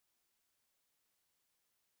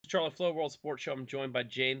Charlie Flowe, World Sports Show. I'm joined by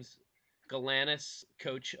James Galanis,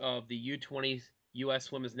 coach of the U20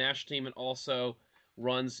 U.S. Women's National Team and also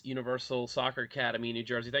runs Universal Soccer Academy in New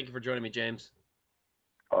Jersey. Thank you for joining me, James.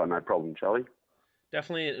 Oh, no problem, Charlie.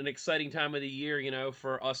 Definitely an exciting time of the year,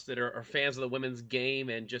 for us that are fans of the women's game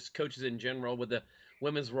and just coaches in general with the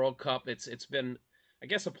Women's World Cup. It's been, I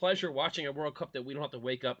guess, a pleasure watching a World Cup that we don't have to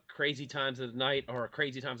wake up crazy times of the night or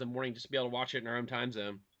crazy times of the morning just to be able to watch it in our own time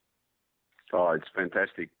zone. Oh, it's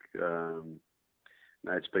fantastic. No,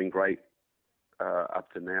 it's been great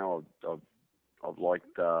up to now. I've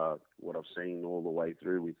liked what I've seen all the way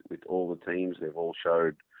through with all the teams. They've all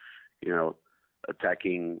showed,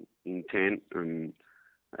 attacking intent, and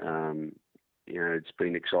it's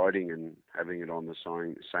been exciting. And having it on the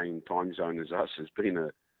same time zone as us has been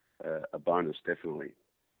a bonus, definitely.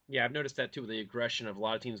 Yeah, I've noticed that too with the aggression of a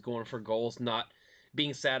lot of teams going for goals, not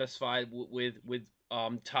being satisfied with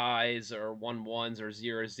ties or 1-1s or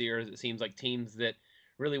 0-0s. It seems like teams that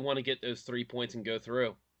really want to get those 3 points and go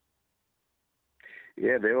through.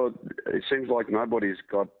 Yeah, it seems like nobody's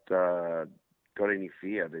got any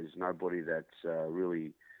fear. There's nobody that's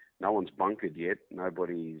really, no one's bunkered yet.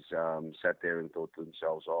 Nobody's sat there and thought to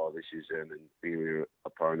themselves, "Oh, this is an inferior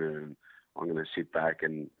opponent, and I'm going to sit back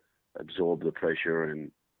and absorb the pressure and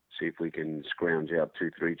see if we can scrounge out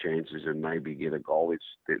 2-3 chances and maybe get a goal."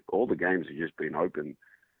 All the games have just been open.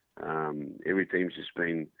 Every team's just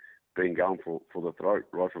been going for the throat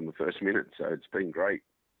right from the first minute. So it's been great.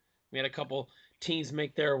 We had a couple teams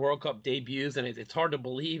make their World Cup debuts, and it's hard to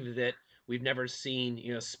believe that we've never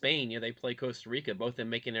seen, Spain. They play Costa Rica, both of them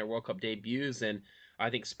making their World Cup debuts, and I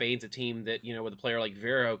think Spain's a team that, with a player like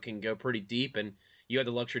Vero can go pretty deep, and you had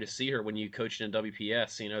the luxury to see her when you coached in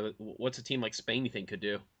WPS. What's a team like Spain you think could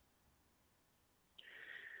do?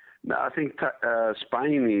 No, I think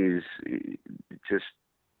Spain is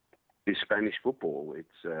Spanish football.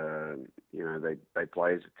 It's they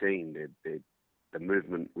play as a team. The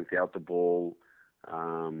movement without the ball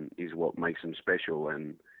is what makes them special.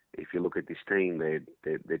 And if you look at this team,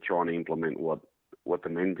 they're trying to implement what the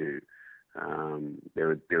men do.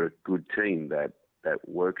 They're a good team that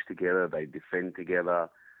works together. They defend together.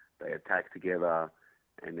 They attack together.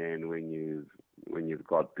 And then when you've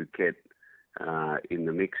got Bouquet in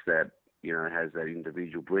the mix that has that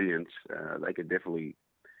individual brilliance, they could definitely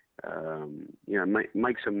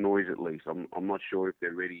make some noise at least. I'm not sure if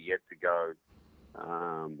they're ready yet to go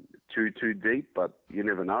too deep, but you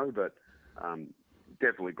never know. But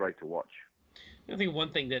definitely great to watch. I think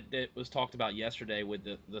one thing that was talked about yesterday with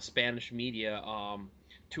the Spanish media,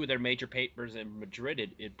 two of their major papers in Madrid,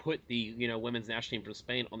 it put the women's national team from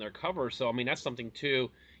Spain on their cover. So I mean that's something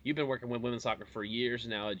too. You've been working with women's soccer for years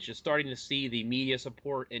now. It's just starting to see the media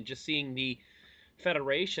support and just seeing the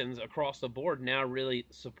federations across the board now really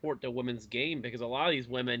support the women's game, because a lot of these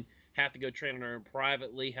women have to go train on their own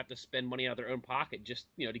privately, have to spend money out of their own pocket just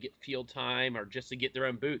to get field time or just to get their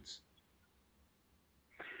own boots.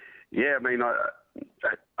 Yeah, I mean,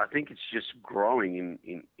 I think it's just growing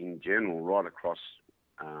in general right across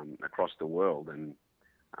the world, and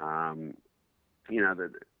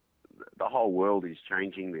the whole world is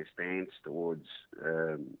changing their stance towards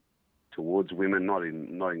women. Not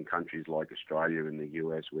in countries like Australia and the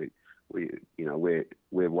US, we're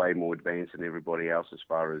way more advanced than everybody else as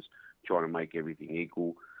far as trying to make everything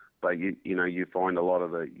equal. But you find a lot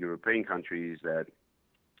of the European countries that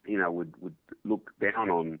would look down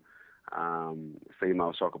on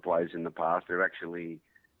female soccer players in the past. They're actually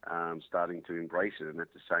starting to embrace it, and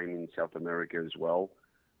that's the same in South America as well.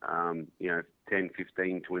 10,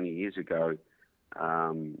 15, 20 years ago,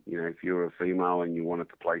 if you were a female and you wanted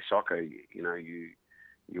to play soccer,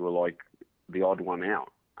 you were like the odd one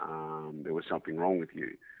out. There was something wrong with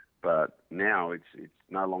you. But now it's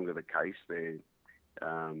no longer the case. The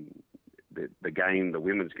game, the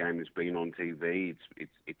women's game, has been on TV.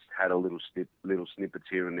 It's had a little snippets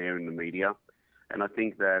here and there in the media, and I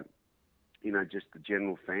think that just the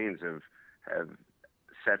general fans have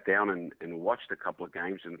sat down and watched a couple of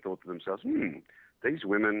games and thought to themselves, these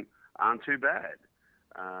women aren't too bad.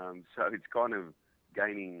 So it's kind of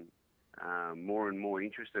gaining more and more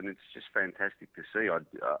interest, and it's just fantastic to see.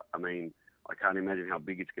 I mean, I can't imagine how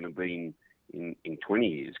big it's going to be in 20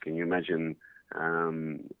 years. Can you imagine?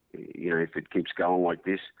 If it keeps going like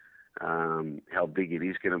this, how big it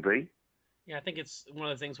is going to be. Yeah, I think it's one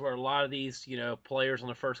of the things where a lot of these, players on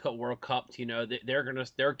the first couple World Cups,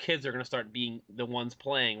 their kids are gonna start being the ones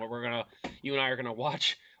playing. Where you and I are gonna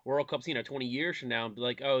watch World Cups, 20 years from now, and be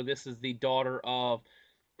like, oh, this is the daughter of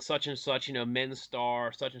such and such, men's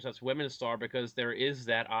star, such and such women's star, because there is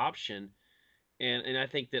that option. And I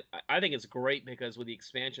think it's great because with the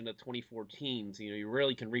expansion of 24 teams, you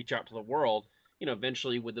really can reach out to the world.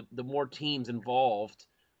 Eventually with the more teams involved,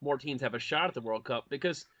 more teams have a shot at the World Cup.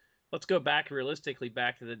 Because let's go back realistically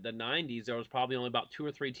back to the 90s. There was probably only about two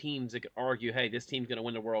or three teams that could argue, hey, this team's going to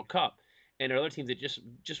win the World Cup, and there are other teams that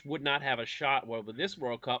just would not have a shot. Well, with this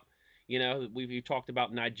World Cup, we've talked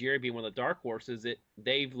about Nigeria being one of the dark horses. That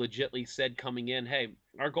they've legitimately said coming in, hey,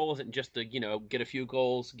 our goal isn't just to get a few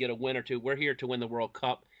goals, get a win or two. We're here to win the World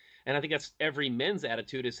Cup, and I think that's every men's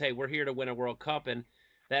attitude is, hey, we're here to win a World Cup, and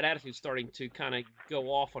that attitude's starting to kind of go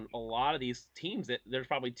off on a lot of these teams. That there's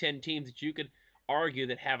probably 10 teams that you could argue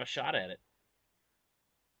that have a shot at it.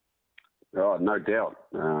 Oh, no doubt.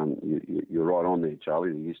 You're right on there,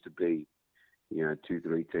 Charlie. There used to be, two,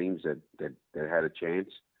 three teams that had a chance.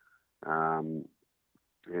 And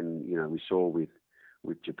we saw with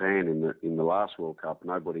Japan in the last World Cup,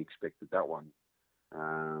 nobody expected that one.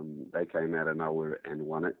 They came out of nowhere and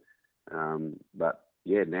won it. But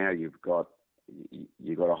yeah, now you've got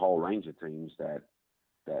a whole range of teams that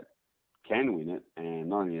can win it, and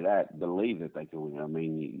not only that, believe that they can win it. I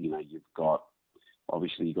mean, you've got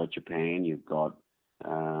Japan, you've got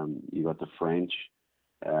the French,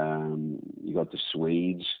 you've got the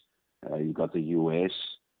Swedes, you've got the US,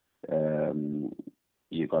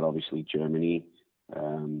 you've got obviously Germany.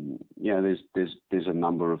 There's a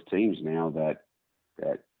number of teams now that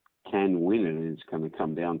can win it, and it's going to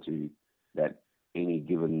come down to that any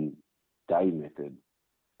given day method.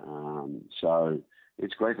 So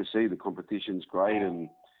it's great to see. The competition's great, and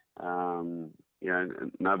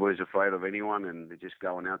nobody's afraid of anyone, and they're just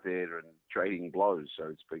going out there and trading blows. So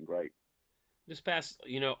it's been great. This past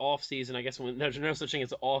off season, I guess when there's no such thing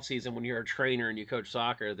as off season when you're a trainer and you coach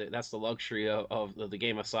soccer. That's the luxury of the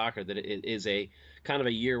game of soccer, that it is a kind of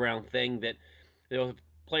a year round thing. That there was a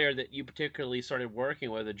player that you particularly started working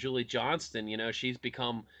with, Julie Johnston. She's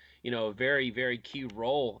become a very very key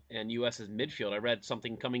role in US's midfield. I read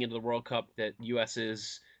something coming into the World Cup that US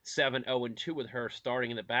is 7-0-2 with her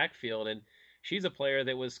starting in the backfield, and she's a player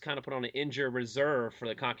that was kind of put on an injured reserve for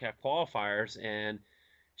the CONCACAF qualifiers, and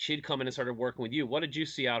she'd come in and started working with you. What did you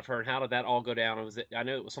see out of her, and how did that all go down? I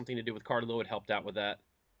know it was something to do with Carlo had helped out with that.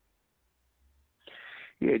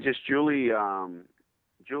 Yeah, just Julie.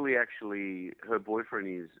 Julie actually, her boyfriend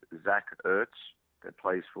is Zach Ertz, that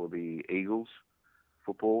plays for the Eagles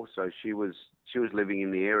football. So she was living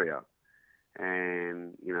in the area,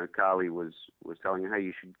 and Carly was telling her, hey,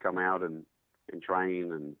 you should come out and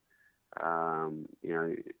train, and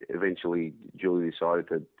eventually Julie decided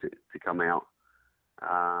to come out.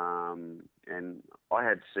 And I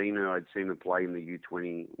had seen her. I'd seen her play in the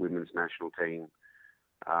U20 women's national team.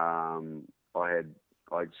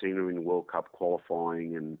 I'd seen her in World Cup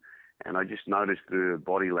qualifying, and I just noticed through her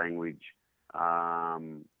body language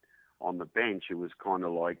on the bench, it was kind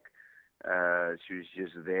of like she was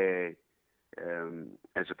just there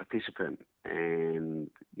as a participant, and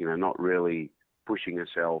not really pushing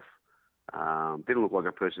herself. Didn't look like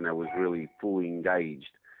a person that was really fully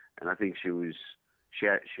engaged, and I think she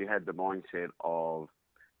had the mindset of,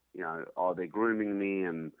 oh, they're grooming me,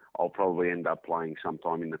 and I'll probably end up playing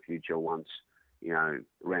sometime in the future once,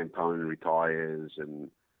 Rampone retires, and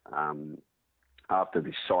after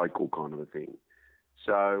this cycle kind of a thing.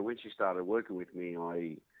 So when she started working with me,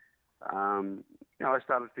 I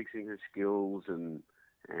started fixing her skills and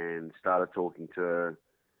started talking to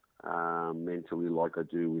her mentally, like I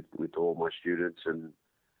do with all my students, and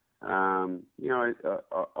I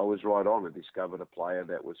was right on. I discovered a player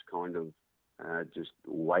that was kind of just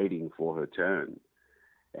waiting for her turn.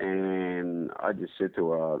 And I just said to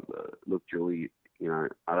her, look, Julie,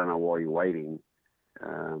 I don't know why you're waiting.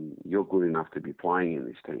 You're good enough to be playing in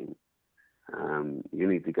this team. You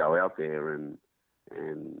need to go out there and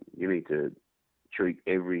you need to treat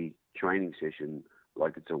every training session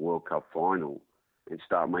like it's a World Cup final, and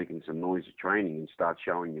start making some noise at training, and start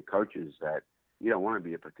showing your coaches that you don't want to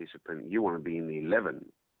be a participant. You want to be in the 11.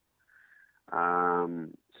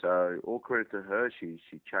 So all credit to her. She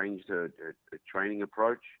changed her training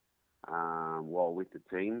approach while with the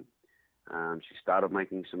team. She started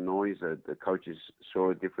making some noise. The coaches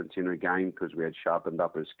saw a difference in her game because we had sharpened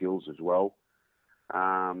up her skills as well.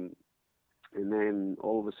 And then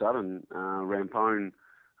all of a sudden, Rampone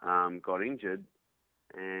got injured,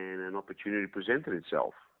 and an opportunity presented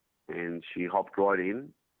itself. And she hopped right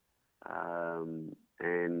in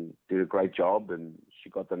and did a great job. And she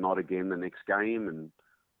got the nod again the next game. And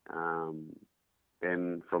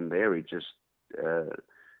then from there, it just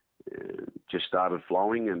started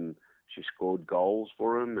flowing, and she scored goals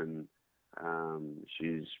for him. And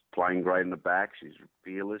she's playing great in the back. She's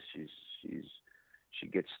fearless. She's she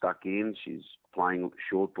gets stuck in. She's playing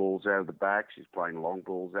short balls out of the back. She's playing long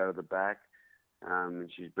balls out of the back. And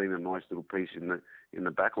she's been a nice little piece in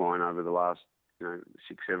the back line over the last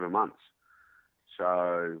 6-7 months. So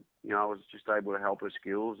I was just able to help her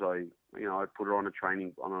skills. I put her on a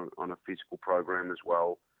training on a physical program as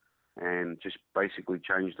well, and just basically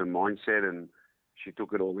changed her mindset. And she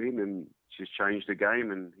took it all in, and she's changed the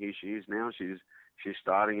game. And here she is now. She's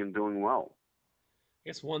starting and doing well. I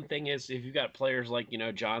guess one thing is if you've got players like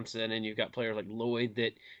Johnson and you've got players like Lloyd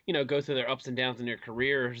that go through their ups and downs in their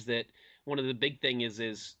careers, that one of the big thing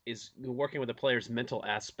is working with the player's mental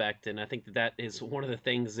aspect, and I think that is one of the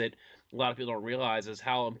things that a lot of people don't realize is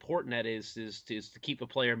how important that is to keep a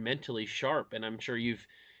player mentally sharp. And I'm sure you've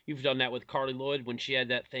done that with Carly Lloyd when she had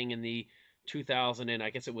that thing in the 2000 and I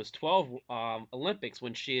guess it was 12 Olympics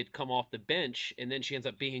when she had come off the bench and then she ends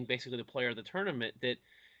up being basically the player of the tournament. That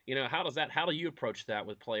how do you approach that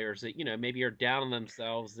with players that maybe are down on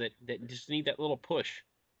themselves that just need that little push?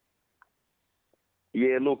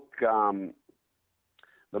 Yeah, look,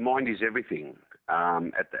 the mind is everything.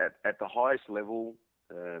 At the highest level,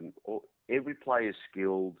 every player is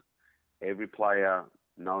skilled. Every player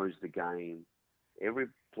knows the game. Every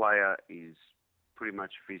player is pretty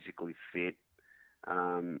much physically fit.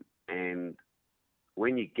 And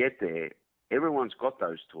when you get there, everyone's got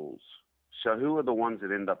those tools. So who are the ones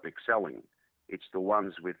that end up excelling? It's the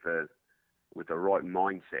ones with the right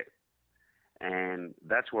mindset. And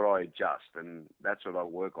that's what I adjust, and that's what I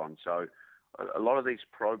work on. So a lot of these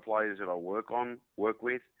pro players that I work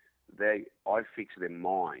with, I fix their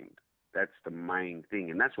mind. That's the main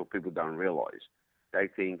thing, and that's what people don't realize. They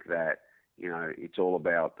think that it's all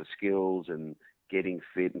about the skills and getting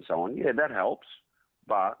fit and so on. Yeah, that helps,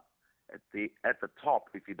 but at the top,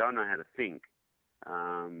 if you don't know how to think,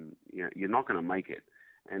 you're not going to make it.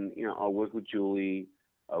 And I work with Julie,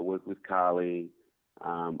 I work with Carly.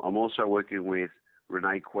 I'm also working with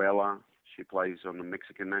Renee Cuela. She plays on the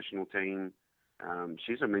Mexican national team.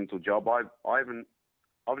 She's a mental job. I've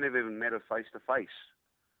never even met her face to face,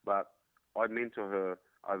 but I mentor her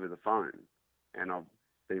over the phone, and I've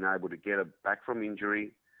been able to get her back from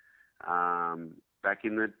injury, back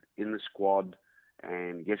in the squad.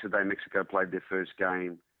 And yesterday Mexico played their first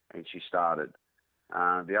game, and she started.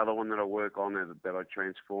 The other one that I work on that I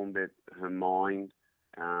transformed her mind,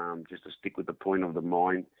 just to stick with the point of the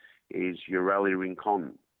mind, is Urali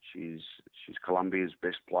Rincon. She's Colombia's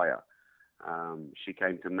best player. She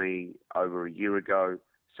came to me over a year ago.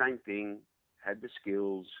 Same thing, had the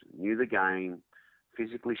skills, knew the game.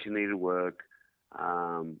 Physically, she needed work,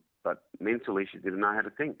 but mentally, she didn't know how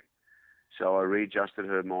to think. So I readjusted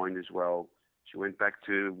her mind as well. She went back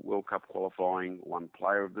to World Cup qualifying, won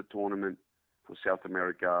player of the tournament for South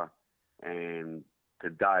America, and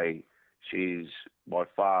today she's by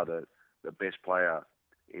far the best player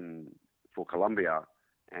for Colombia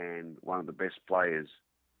and one of the best players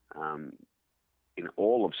in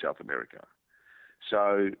all of South America.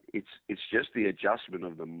 So it's just the adjustment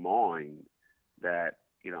of the mind that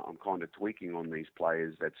I'm kind of tweaking on these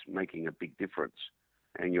players that's making a big difference.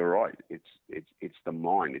 And you're right, it's the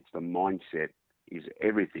mind, it's the mindset is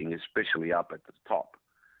everything, especially up at the top.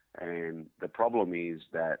 And the problem is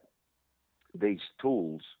that these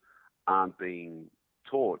tools aren't being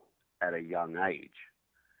taught at a young age.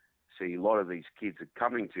 See, a lot of these kids are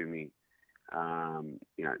coming to me,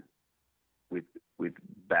 with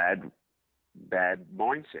bad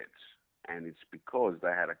mindsets, and it's because they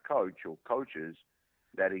had a coach or coaches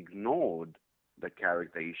that ignored the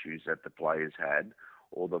character issues that the players had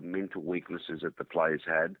or the mental weaknesses that the players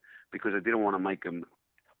had, because they didn't want to make them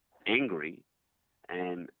angry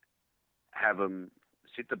and have them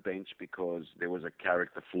sit the bench because there was a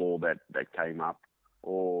character flaw that came up,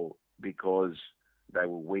 or because they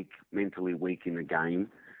were weak, mentally weak in the game.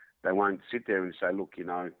 They won't sit there and say, look,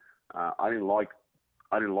 I didn't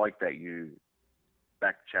like that you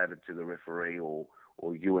back chatted to the referee, or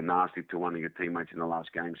you were nasty to one of your teammates in the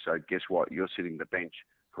last game. So guess what? You're sitting the bench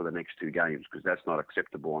for the next 2 games because that's not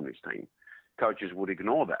acceptable on this team. Coaches would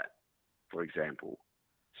ignore that, for example.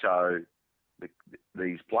 So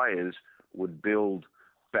these players would build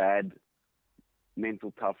bad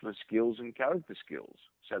mental toughness skills and character skills.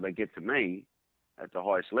 So they get to me at the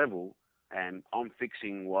highest level, and I'm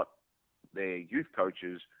fixing what their youth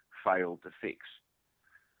coaches failed to fix.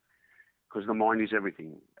 Because the mind is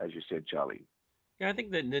everything, as you said, Charlie. Yeah, I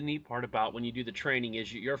think that the neat part about when you do the training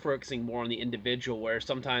is you're focusing more on the individual, where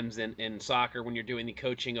sometimes in soccer, when you're doing the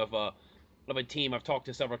coaching of a team, I've talked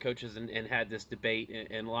to several coaches and had this debate,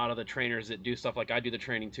 and a lot of the trainers that do stuff like I do the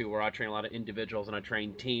training too, where I train a lot of individuals and I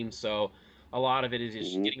train teams. So a lot of it is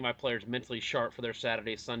just Mm-hmm. getting my players mentally sharp for their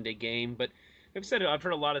Saturday, Sunday game. But I've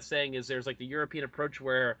heard a lot of saying is there's like the European approach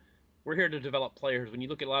where we're here to develop players. When you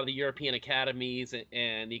look at a lot of the European academies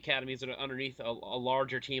and the academies that are underneath a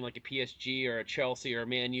larger team like a PSG or a Chelsea or a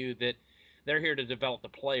Man U, that they're here to develop the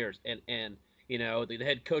players. And the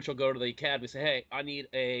head coach will go to the academy and say, hey, I need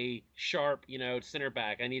a sharp, center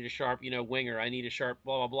back. I need a sharp, winger. I need a sharp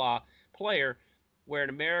blah, blah, blah player. Where in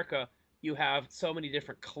America, you have so many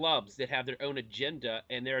different clubs that have their own agenda,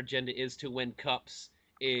 and their agenda is to win cups,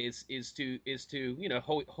 is to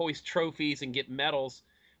hoist trophies and get medals,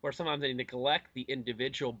 where sometimes they neglect the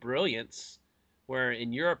individual brilliance. Where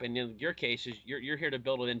in Europe, and in your case, is you're here to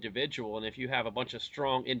build an individual, and if you have a bunch of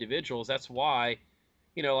strong individuals, that's why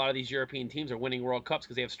a lot of these European teams are winning World Cups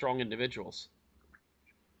because they have strong individuals.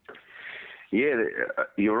 Yeah,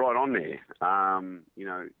 you're right on there.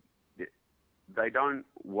 They don't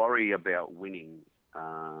worry about winning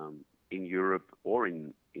in Europe or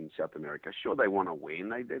in South America. Sure, they want to win.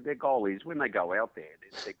 Their goal is, when they go out there,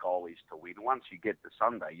 their goal is to win. Once you get to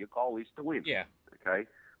Sunday, your goal is to win. Yeah. Okay?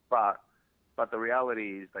 But the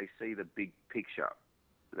reality is they see the big picture,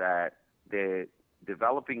 that they're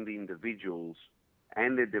developing the individuals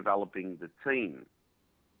and they're developing the team.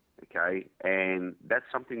 Okay? And that's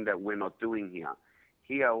something that we're not doing here.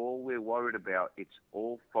 Here, all we're worried about, it's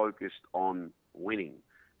all focused on winning.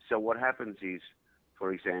 So what happens is,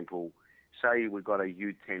 for example, say we've got a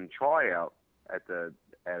U10 tryout at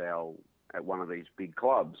one of these big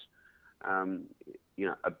clubs. A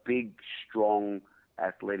big, strong,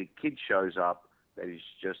 athletic kid shows up that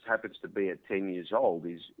just happens to be at 10 years old,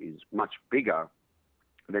 is much bigger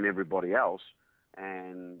than everybody else,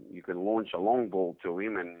 and you can launch a long ball to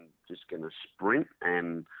him and just going to sprint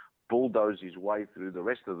and bulldoze his way through the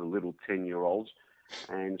rest of the little 10-year-olds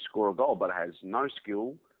and score a goal, but has no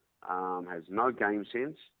skill, has no game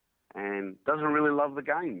sense, and doesn't really love the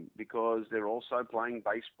game, because they're also playing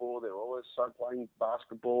baseball, they're also playing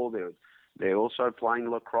basketball, they're also playing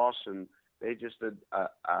lacrosse, and they're just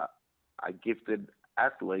a gifted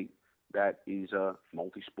athlete that is a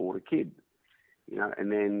multi-sporter kid.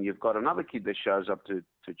 And then you've got another kid that shows up to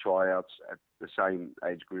tryouts at the same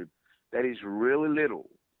age group that is really little,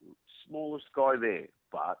 smallest guy there,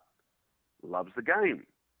 but loves the game.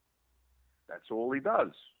 That's all he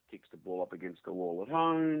does. Kicks the ball up against the wall at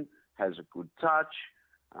home, has a good touch,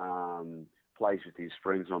 plays with his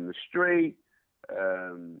friends on the street,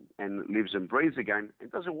 and lives and breathes the game,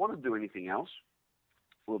 and doesn't want to do anything else.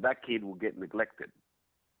 Well, that kid will get neglected.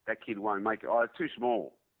 That kid won't make it. Oh, too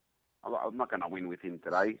small. I'm not going to win with him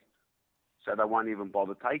today. So they won't even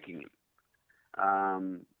bother taking him.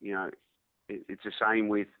 It's the same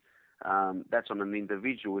with, that's on an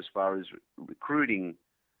individual as far as recruiting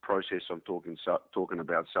process I'm talking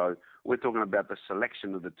about. So we're talking about the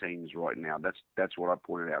selection of the teams right now. That's what I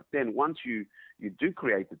pointed out. Then once you do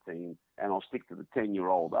create the team, and I'll stick to the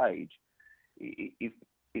 10-year-old age,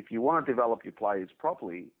 if you want to develop your players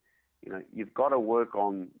properly, you've got to work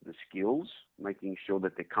on the skills, making sure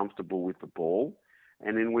that they're comfortable with the ball.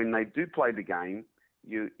 And then when they do play the game,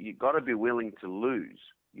 you've got to be willing to lose.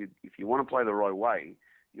 If you want to play the right way,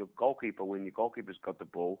 your goalkeeper, when your goalkeeper's got the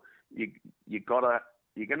ball, you're going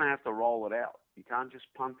to have to roll it out. You can't just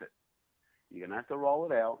punt it. You're going to have to roll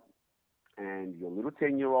it out. And your little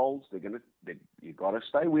 10-year-olds, you got to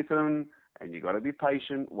stay with them, and you got to be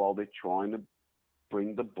patient while they're trying to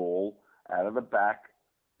bring the ball out of the back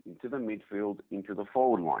into the midfield, into the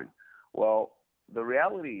forward line. Well, the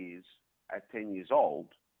reality is, at 10 years old,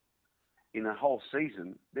 in a whole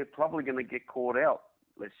season, they're probably going to get caught out,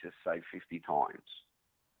 let's just say 50 times.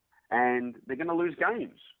 And they're going to lose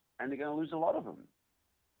games, and they're going to lose a lot of them.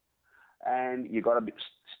 And you've got to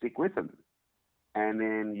stick with them. And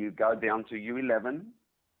then you go down to U11,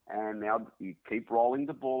 and now you keep rolling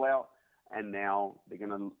the ball out, and now they're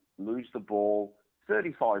going to lose the ball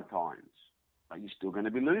 35 times. But you're still going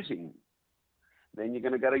to be losing. Then you're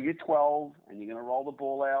going to go to U12, and you're going to roll the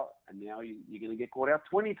ball out, and now you're going to get caught out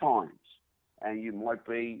 20 times. And you might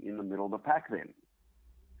be in the middle of the pack then.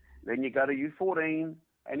 Then you go to U14,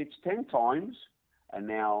 and it's 10 times, and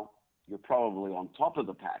now you're probably on top of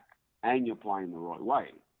the pack, and you're playing the right way.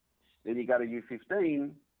 Then you go to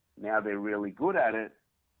U15, now they're really good at it,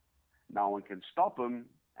 no one can stop them,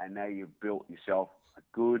 and now you've built yourself a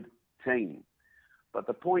good team. But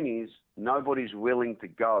the point is, nobody's willing to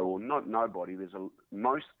go, or not nobody,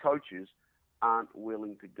 most coaches aren't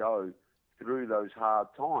willing to go through those hard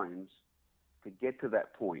times to get to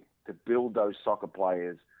that point, to build those soccer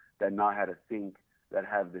players that know how to think, that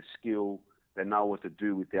have the skill, that know what to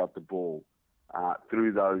do without the ball,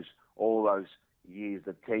 through all those years,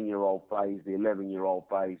 the 10-year-old phase, the 11-year-old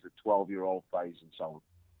phase, the 12-year-old phase, and so on.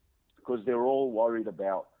 Because they're all worried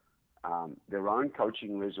about their own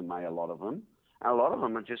coaching resume, a lot of them. And a lot of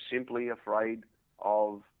them are just simply afraid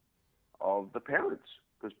of the parents,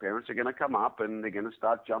 because parents are going to come up and they're going to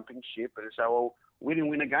start jumping ship and say, well, we didn't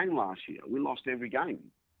win a game last year. We lost every game.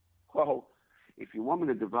 Well, if you want me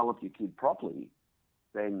to develop your kid properly,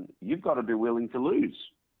 then you've got to be willing to lose.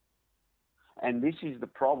 And this is the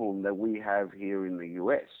problem that we have here in the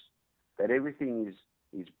US, that everything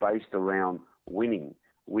is based around winning.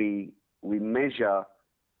 We measure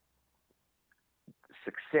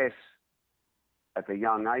success at the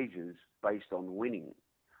young ages based on winning.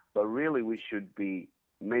 But really we should be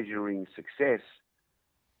measuring success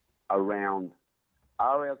around,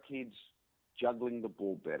 are our kids juggling the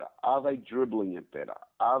ball better? Are they dribbling it better?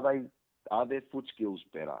 Are their foot skills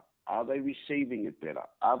better? Are they receiving it better?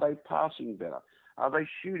 Are they passing better? Are they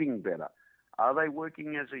shooting better? Are they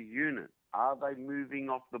working as a unit? Are they moving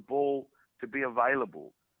off the ball to be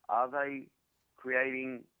available? Are they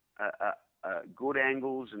creating good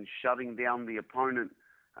angles and shutting down the opponent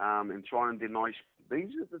and trying to deny?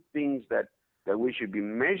 These are the things that we should be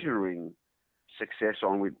measuring success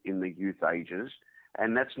on in the youth ages,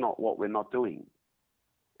 and that's not what we're not doing.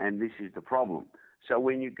 And this is the problem. So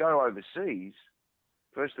when you go overseas,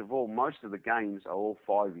 first of all, most of the games are all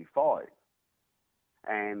 5v5.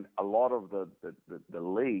 And a lot of the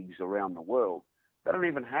leagues around the world, they don't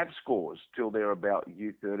even have scores till they're about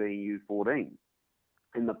U13, U14.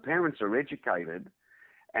 And the parents are educated,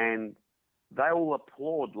 and they will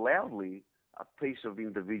applaud loudly a piece of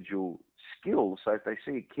individual skill. So if they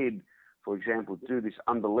see a kid, for example, do this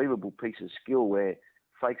unbelievable piece of skill where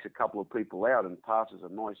fakes a couple of people out and passes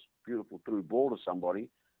a nice, beautiful through ball to somebody,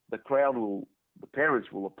 the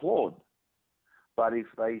parents will applaud. But if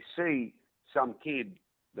they see some kid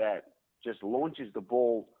that just launches the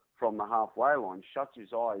ball from the halfway line, shuts his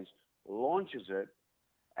eyes, launches it,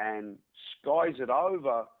 and skies it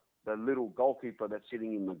over the little goalkeeper that's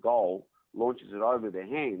sitting in the goal, launches it over their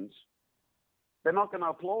hands, they're not going to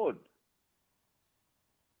applaud.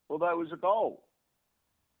 Although it was a goal.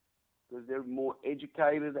 Because they're more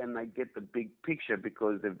educated and they get the big picture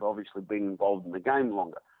because they've obviously been involved in the game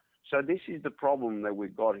longer. So this is the problem that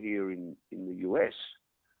we've got here in the US,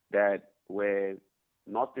 that we're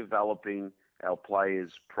not developing our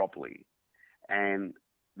players properly. And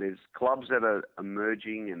there's clubs that are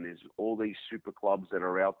emerging, and there's all these super clubs that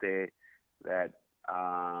are out there that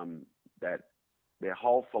their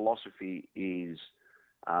whole philosophy is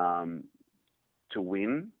to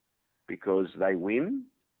win, because they win,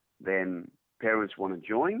 then parents want to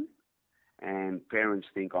join, and parents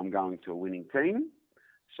think, I'm going to a winning team,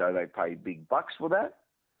 so they pay big bucks for that.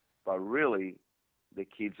 But really, the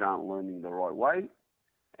kids aren't learning the right way,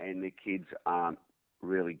 and the kids aren't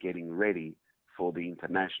really getting ready for the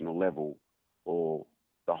international level or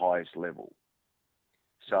the highest level.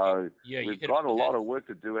 So we've got a lot of work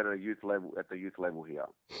to do at the youth level here.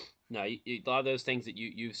 No, a lot of those things that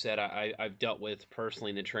you've said, I've dealt with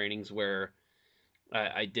personally in the trainings where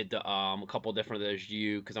I did a couple different of those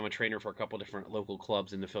because I'm a trainer for a couple different local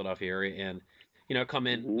clubs in the Philadelphia area, and come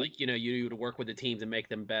in like you would work with the teams and make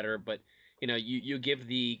them better, but you give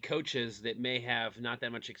the coaches that may have not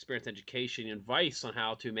that much experience, education, advice on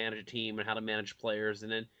how to manage a team and how to manage players,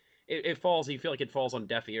 and then you feel like it falls on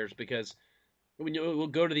deaf ears, because when we'll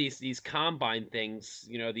go to these combine things,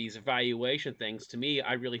 these evaluation things, to me,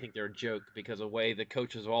 I really think they're a joke, because of the way the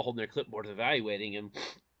coaches are all holding their clipboards evaluating,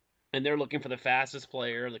 and they're looking for the fastest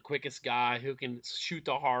player, the quickest guy, who can shoot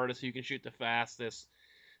the hardest, who can shoot the fastest.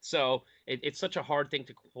 So it's such a hard thing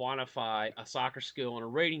to quantify a soccer skill and a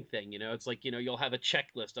rating thing. It's like, you'll have a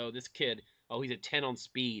checklist. Oh, this kid, oh, he's a 10 on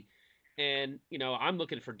speed. And, I'm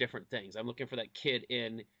looking for different things. I'm looking for that kid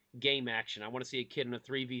in game action. I want to see a kid in a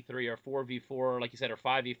 3v3 or 4v4, like you said, or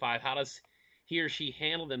 5v5. How does he or she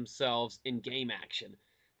handle themselves in game action?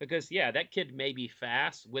 Because, yeah, that kid may be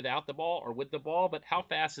fast without the ball or with the ball, but how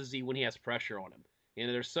fast is he when he has pressure on him?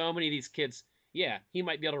 There's so many of these kids. Yeah, he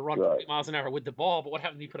might be able to run 40 miles an hour with the ball, but what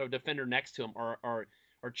happens if you put a defender next to him or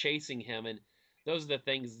chasing him? And those are the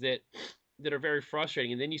things that are very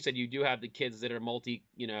frustrating. And then you said you do have the kids that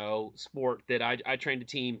are sport, that I trained a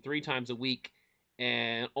team 3 times a week,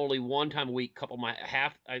 and only 1 time a week,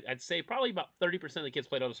 I'd say probably about 30% of the kids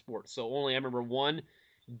played other sports. So I remember 1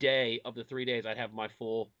 day of the 3 days I'd have my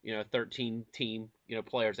full 13 team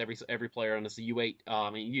players, every player on this U8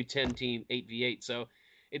 U10 team 8v8. So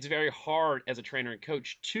it's very hard as a trainer and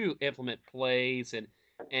coach to implement plays and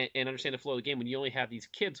understand the flow of the game when you only have these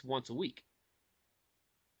kids once a week.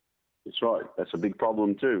 That's right. That's a big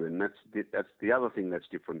problem too, and that's the other thing that's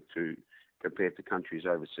different compared to countries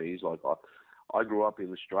overseas. Like I grew up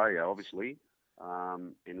in Australia, obviously,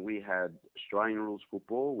 and we had Australian rules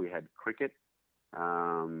football, we had cricket,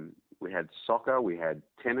 we had soccer, we had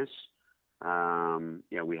tennis,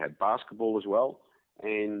 we had basketball as well,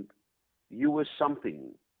 and you were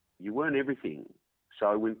something. You weren't everything.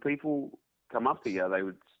 So when people come up to you,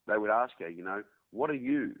 they would ask you, what are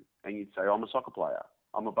you? And you'd say, I'm a soccer player.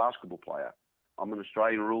 I'm a basketball player. I'm an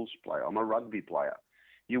Australian rules player. I'm a rugby player.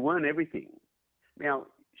 You weren't everything. Now,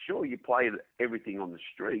 sure, you played everything on the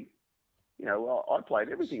street. Well, I played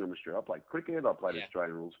everything on the street. I played cricket. I played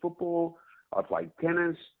Australian rules football. I played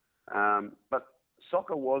tennis. But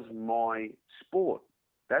soccer was my sport.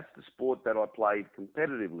 That's the sport that I played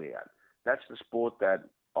competitively at. That's the sport that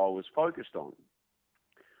I was focused on.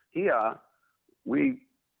 Here, we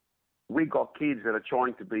got kids that are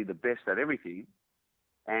trying to be the best at everything.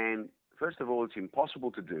 And first of all, it's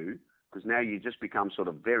impossible to do because now you just become sort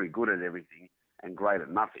of very good at everything and great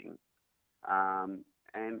at nothing.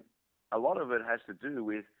 And a lot of it has to do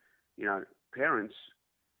with, parents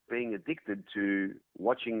being addicted to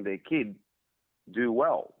watching their kid do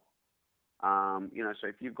well. So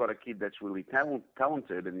if you've got a kid that's really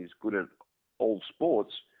talented and is good at all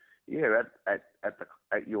sports,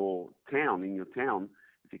 at your town, in your town,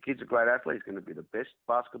 if your kid's a great athlete, he's going to be the best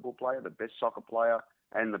basketball player, the best soccer player,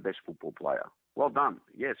 and the best football player. Well done.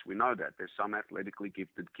 Yes, we know that. There's some athletically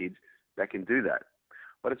gifted kids that can do that.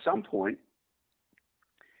 But at some point,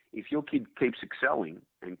 if your kid keeps excelling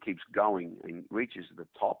and keeps going and reaches the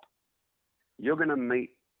top, you're going to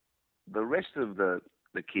meet the rest of the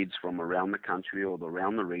kids from around the country or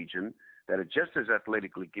around the region that are just as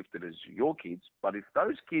athletically gifted as your kids. But if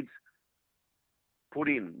those kids put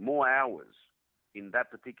in more hours in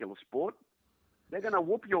that particular sport, they're going to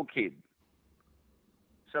whoop your kid.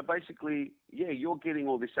 So basically, you're getting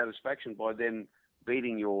all this satisfaction by then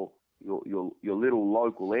beating your little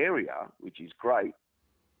local area, which is great,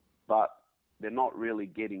 but they're not really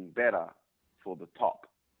getting better for the top.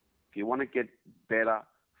 If you want to get better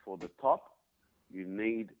for the top, you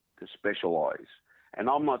need to specialize. And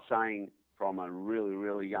I'm not saying from a really,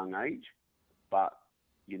 really young age, but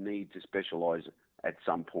you need to specialize at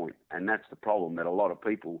some point. And that's the problem, that a lot of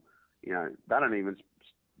people, they don't even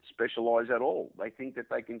specialize at all. They think that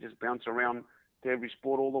they can just bounce around to every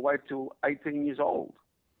sport all the way till 18 years old.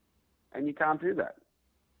 And you can't do that.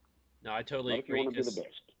 No, I totally Not agree. if you want to be the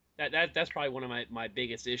best. That's probably one of my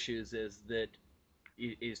biggest issues is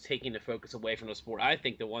taking the focus away from the sport. I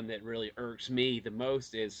think the one that really irks me the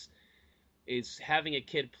most is having a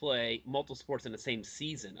kid play multiple sports in the same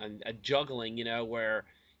season. And juggling, where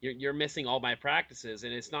you're missing all my practices,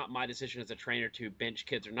 and it's not my decision as a trainer to bench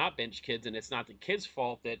kids or not bench kids, and it's not the kid's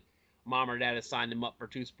fault that mom or dad has signed them up for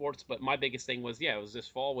 2 sports. But my biggest thing was, it was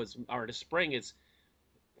this spring is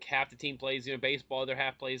half the team plays baseball, the other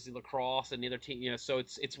half plays lacrosse, and the other team, so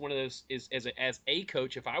it's one of those, is as a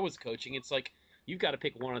coach, if I was coaching, it's like you've got to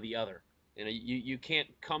pick one or the other. You can't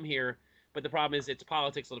come here. But the problem is it's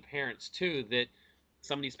politics of the parents too, that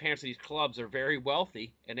some of these parents of these clubs are very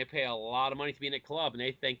wealthy and they pay a lot of money to be in a club, and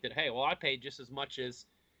they think that, hey, well, I paid just as much as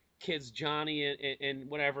kids Johnny and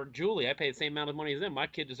whatever Julie. I paid the same amount of money as them. My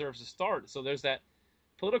kid deserves to start. So there's that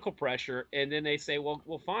political pressure, and then they say, well,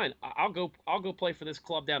 fine, I'll go play for this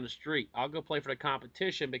club down the street. I'll go play for the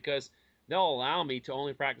competition because they'll allow me to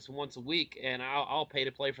only practice once a week, and I'll pay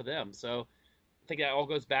to play for them. So I think that all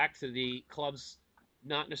goes back to the clubs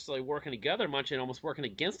not necessarily working together much and almost working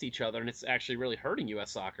against each other, and it's actually really hurting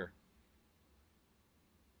U.S. soccer.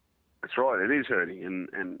 That's right. It is hurting,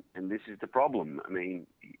 and this is the problem. I mean,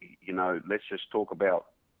 let's just talk about,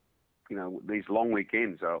 these long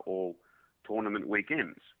weekends are all tournament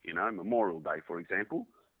weekends. Memorial Day, for example,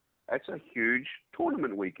 that's a huge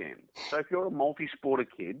tournament weekend. So if you're a multi-sporter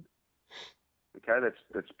kid, okay,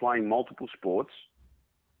 that's playing multiple sports,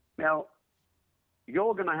 now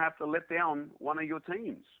you're going to have to let down one of your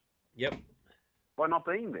teams. Yep. By not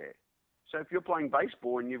being there. So if you're playing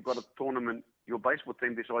baseball and you've got a tournament, your baseball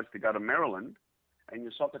team decides to go to Maryland, and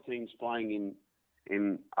your soccer team's playing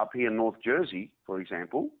in up here in North Jersey, for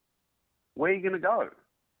example, where are you going to go?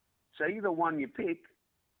 So either one you pick,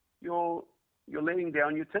 you're letting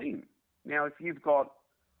down your team. Now, if you've got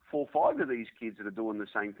 4 or 5 of these kids that are doing the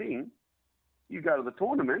same thing, you go to the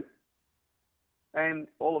tournament, and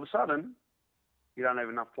all of a sudden, you don't have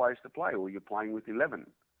enough players to play, or you're playing with 11.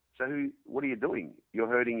 So what are you doing? You're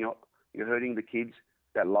hurting the kids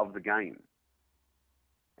that love the game,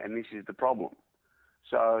 and this is the problem.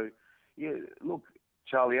 So, look,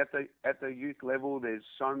 Charlie, at the youth level, there's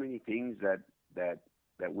so many things that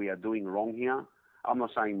we are doing wrong here. I'm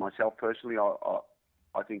not saying myself personally.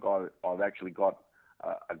 I think I've actually got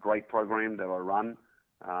a great program that I run.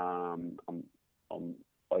 I'm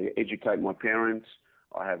I educate my parents.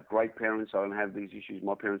 I have great parents. I don't have these issues.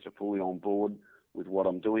 My parents are fully on board with what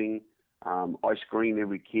I'm doing. I screen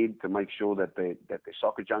every kid to make sure that they're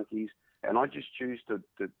soccer junkies, and I just choose to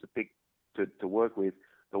pick to work with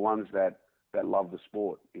the ones that love the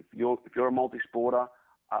sport. If you're a multi-sporter,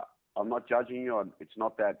 I'm not judging you. It's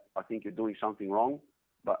not that I think you're doing something wrong,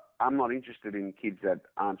 but I'm not interested in kids that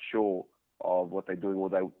aren't sure of what they're doing or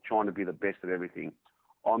they're trying to be the best at everything.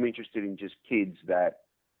 I'm interested in just kids that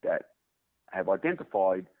have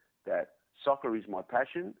identified that soccer is my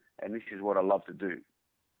passion and this is what I love to do.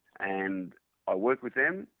 And I work with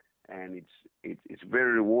them, and it's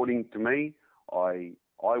very rewarding to me. I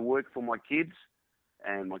work for my kids,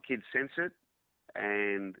 and my kids sense it,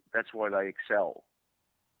 and that's why they excel.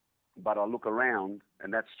 But I look around,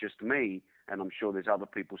 and that's just me, and I'm sure there's other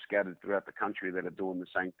people scattered throughout the country that are doing the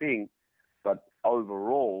same thing. But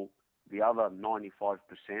overall, the other 95%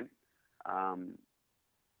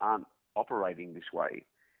 aren't operating this way.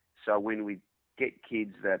 So when we get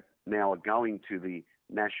kids that now are going to the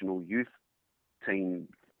national youth team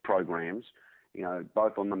programs,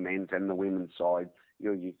 both on the men's and the women's side,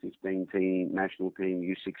 your U15 team, national team,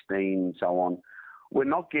 U16, and so on, we're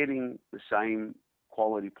not getting the same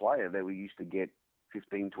quality player that we used to get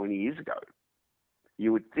 15, 20 years ago.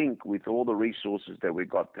 You would think with all the resources that we've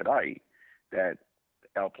got today that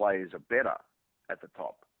our players are better at the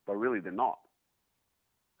top, but really they're not.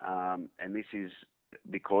 And this is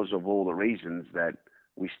because of all the reasons that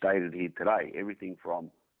we stated here today. Everything from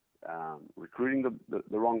recruiting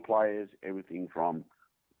the wrong players, everything from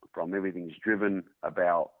everything's driven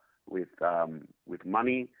about with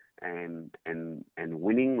money and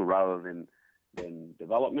winning rather than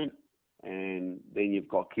development. And then you've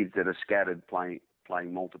got kids that are scattered playing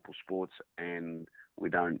multiple sports, and we're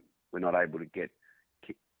not able to get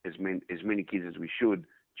as many kids as we should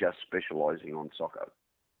just specializing on soccer.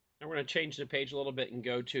 And we're going to change the page a little bit and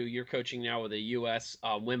go to your coaching now with the U.S.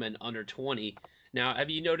 Women under 20. Now,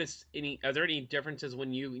 have you noticed are there any differences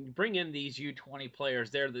when you bring in these U20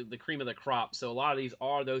 players? They're the cream of the crop. So a lot of these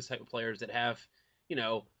are those type of players that have,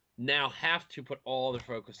 now have to put all their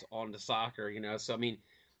focus on the soccer, So, I mean,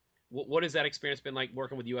 what has that experience been like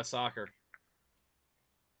working with U.S. Soccer?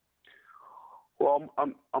 Well,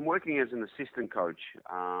 I'm working as an assistant coach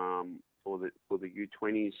for the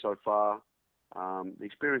U20s so far. The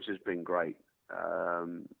experience has been great. I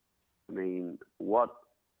mean, what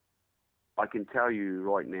I can tell you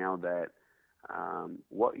right now that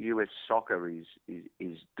what US Soccer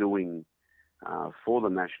is doing for the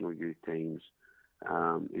national youth teams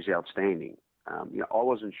is outstanding. I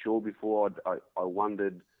wasn't sure before. I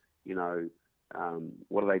wondered,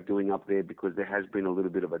 what are they doing up there, because there has been a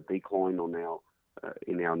little bit of a decline on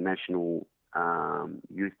in our national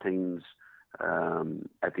youth teams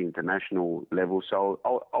at the international level. So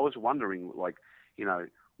I was wondering,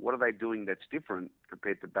 what are they doing that's different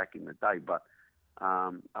compared to back in the day? But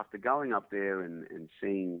after going up there and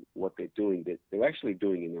seeing what they're doing, they're actually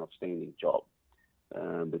doing an outstanding job.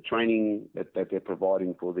 The training that they're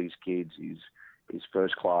providing for these kids is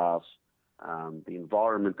first class. The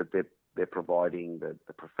environment that they're providing,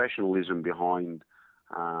 the professionalism behind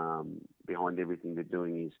everything they're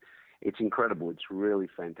doing it's incredible. It's really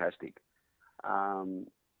fantastic.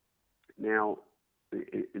 Now,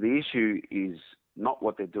 the issue is not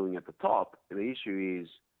what they're doing at the top. The issue is,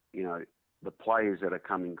 the players that are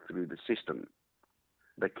coming through the system,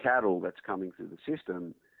 the cattle that's coming through the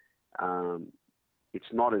system.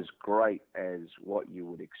 It's not as great as what you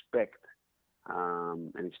would expect,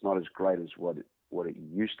 and it's not as great as what it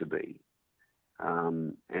used to be.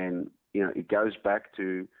 And it goes back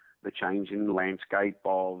to the change in the landscape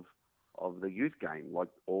of the youth game, like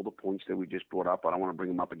all the points that we just brought up. I don't want to bring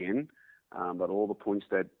them up again, but all the points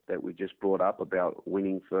that we just brought up about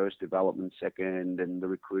winning first, development second, and the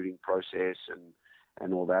recruiting process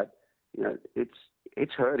and all that,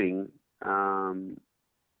 it's hurting.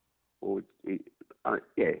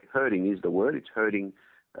 Hurting is the word. It's hurting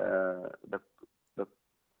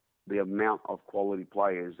the amount of quality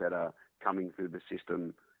players that are coming through the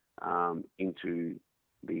system into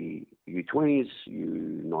the U20s,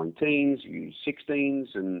 U19s,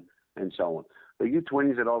 U16s, and so on. The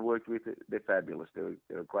U20s that I've worked with, they're fabulous. They're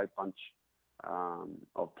a great bunch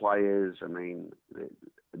of players. I mean,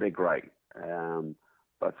 they're great.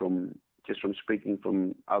 But from speaking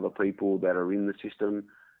from other people that are in the system,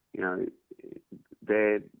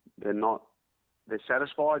 they're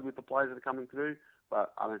satisfied with the players that are coming through,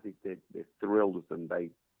 but I don't think they're thrilled with them.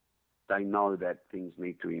 They know that things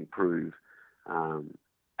need to improve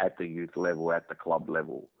at the youth level, at the club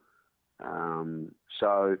level.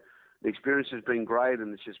 So the experience has been great,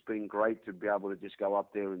 and it's just been great to be able to just go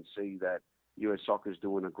up there and see that US Soccer's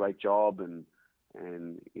doing a great job, and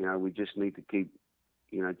we just need to keep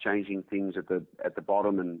changing things at the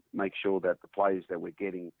bottom and make sure that the players that we're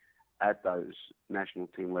getting at those national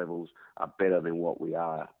team levels are better than what we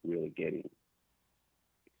are really getting.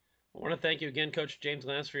 I want to thank you again, Coach James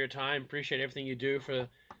Galanis, for your time. Appreciate everything you do for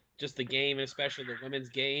just the game, and especially the women's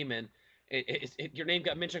game. And your name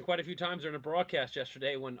got mentioned quite a few times during the broadcast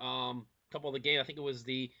yesterday when a couple of the game. I think it was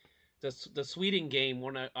the Sweden game,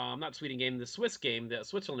 not Sweden game, the Swiss game. The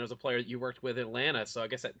Switzerland, there was a player that you worked with in Atlanta, so I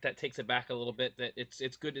guess that takes it back a little bit. That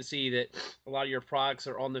it's good to see that a lot of your products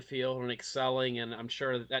are on the field and excelling, and I'm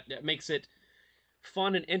sure that makes it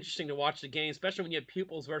fun and interesting to watch the game, especially when you have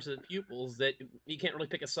pupils versus pupils. That you can't really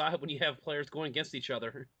pick a side when you have players going against each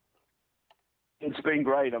other. It's been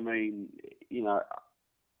great. I mean,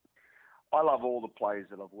 I love all the players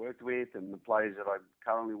that I've worked with and the players that I'm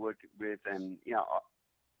currently working with, and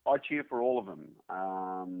I cheer for all of them.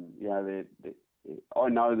 I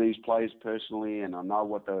know these players personally, and I know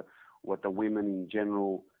what the women in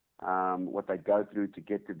general, what they go through to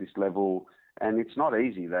get to this level, and it's not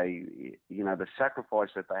easy. The sacrifice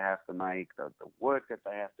that they have to make, the work that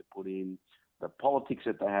they have to put in, the politics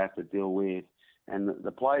that they have to deal with, and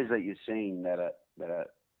the players that you're seeing that are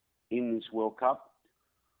in this World Cup,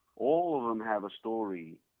 all of them have a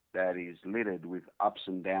story that is littered with ups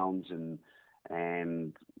and downs and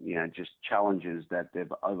just challenges that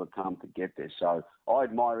they've overcome to get there. So I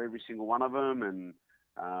admire every single one of them, and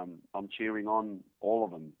I'm cheering on all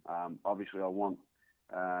of them. Obviously, I want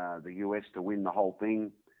the US to win the whole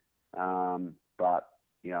thing, but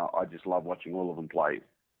I just love watching all of them play.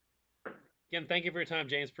 Again, thank you for your time,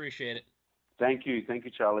 James. Appreciate it. Thank you,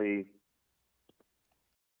 Charlie.